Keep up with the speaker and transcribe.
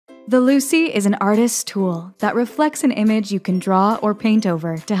The Lucy is an artist's tool that reflects an image you can draw or paint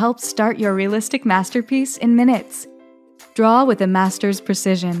over to help start your realistic masterpiece in minutes. Draw with a master's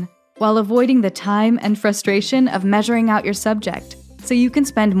precision, while avoiding the time and frustration of measuring out your subject, so you can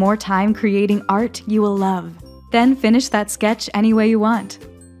spend more time creating art you will love. Then finish that sketch any way you want.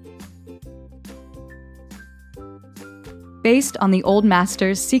 Based on the old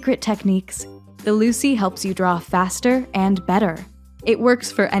master's secret techniques, the Lucy helps you draw faster and better. It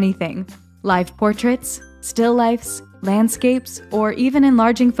works for anything: live portraits, still lifes, landscapes, or even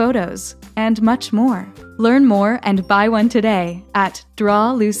enlarging photos, and much more. Learn more and buy one today at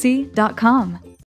drawlucy.com.